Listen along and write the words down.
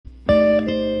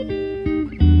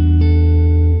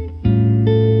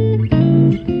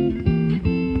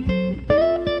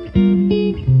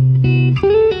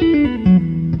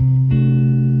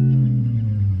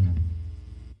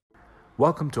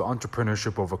Welcome to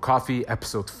Entrepreneurship Over Coffee,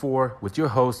 Episode 4, with your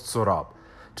host, Sorab.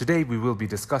 Today, we will be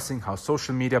discussing how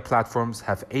social media platforms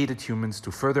have aided humans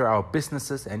to further our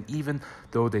businesses, and even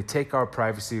though they take our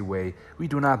privacy away, we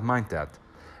do not mind that.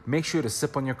 Make sure to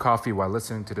sip on your coffee while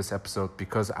listening to this episode,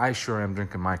 because I sure am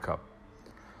drinking my cup.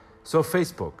 So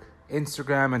Facebook,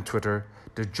 Instagram, and Twitter,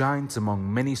 the giants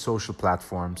among many social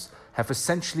platforms, have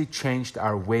essentially changed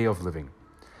our way of living.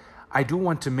 I do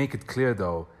want to make it clear,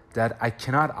 though, that I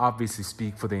cannot obviously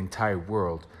speak for the entire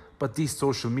world, but these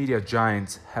social media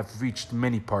giants have reached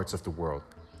many parts of the world.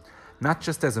 Not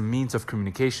just as a means of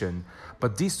communication,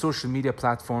 but these social media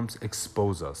platforms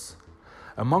expose us.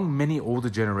 Among many older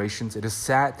generations, it is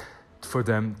sad for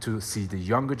them to see the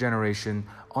younger generation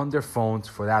on their phones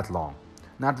for that long,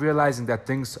 not realizing that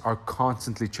things are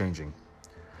constantly changing.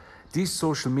 These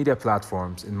social media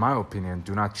platforms, in my opinion,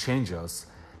 do not change us,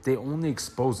 they only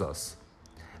expose us.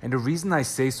 And the reason I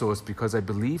say so is because I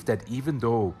believe that even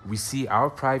though we see our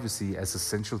privacy as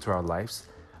essential to our lives,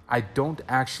 I don't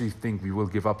actually think we will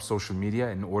give up social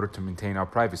media in order to maintain our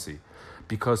privacy.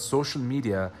 Because social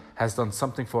media has done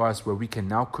something for us where we can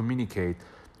now communicate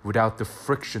without the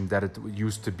friction that it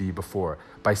used to be before,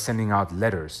 by sending out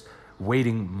letters,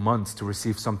 waiting months to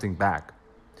receive something back.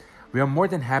 We are more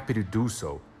than happy to do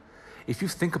so. If you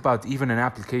think about even an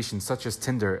application such as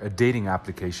Tinder, a dating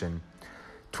application,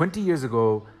 20 years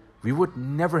ago, we would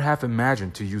never have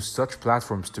imagined to use such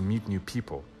platforms to meet new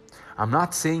people. I'm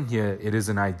not saying here it is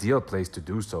an ideal place to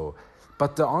do so,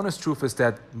 but the honest truth is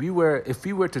that if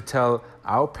we were to tell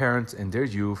our parents in their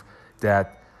youth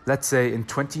that, let's say in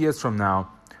 20 years from now,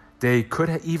 they could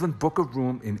even book a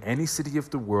room in any city of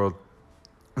the world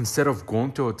instead of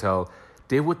going to a hotel,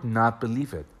 they would not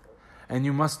believe it. And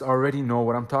you must already know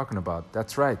what I'm talking about.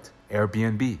 That's right,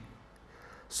 Airbnb.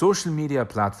 Social media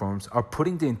platforms are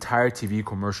putting the entire TV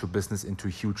commercial business into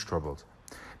huge trouble,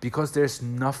 because there's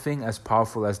nothing as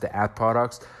powerful as the ad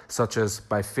products such as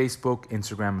by Facebook,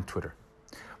 Instagram, and Twitter.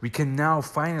 We can now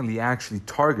finally actually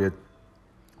target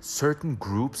certain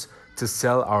groups to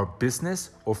sell our business,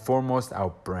 or foremost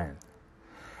our brand.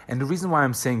 And the reason why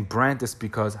I'm saying brand is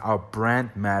because our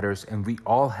brand matters, and we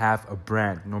all have a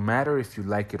brand, no matter if you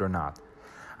like it or not.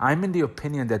 I'm in the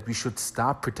opinion that we should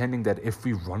stop pretending that if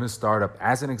we run a startup,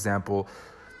 as an example,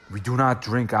 we do not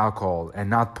drink alcohol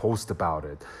and not post about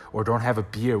it, or don't have a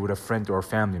beer with a friend or a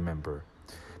family member.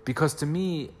 Because to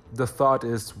me, the thought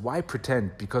is, why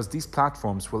pretend? Because these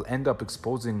platforms will end up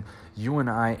exposing you and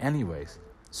I anyways.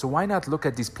 So why not look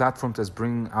at these platforms as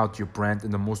bringing out your brand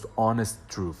in the most honest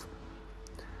truth?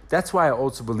 That's why I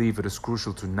also believe it is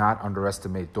crucial to not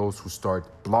underestimate those who start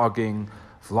blogging,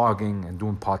 vlogging, and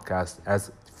doing podcasts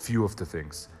as few of the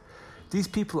things. These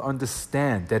people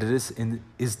understand that it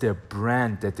is their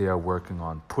brand that they are working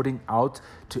on, putting out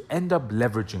to end up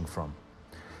leveraging from.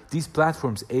 These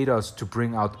platforms aid us to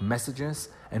bring out messages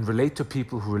and relate to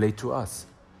people who relate to us.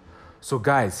 So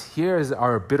guys, here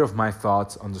are a bit of my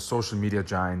thoughts on the social media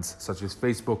giants such as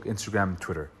Facebook, Instagram, and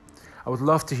Twitter. I would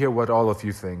love to hear what all of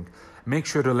you think. Make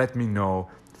sure to let me know,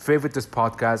 favorite this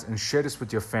podcast, and share this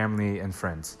with your family and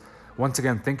friends. Once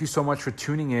again, thank you so much for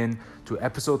tuning in to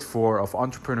episode 4 of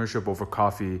Entrepreneurship Over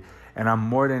Coffee, and I'm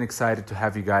more than excited to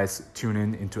have you guys tune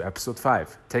in into episode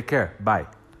 5. Take care. Bye.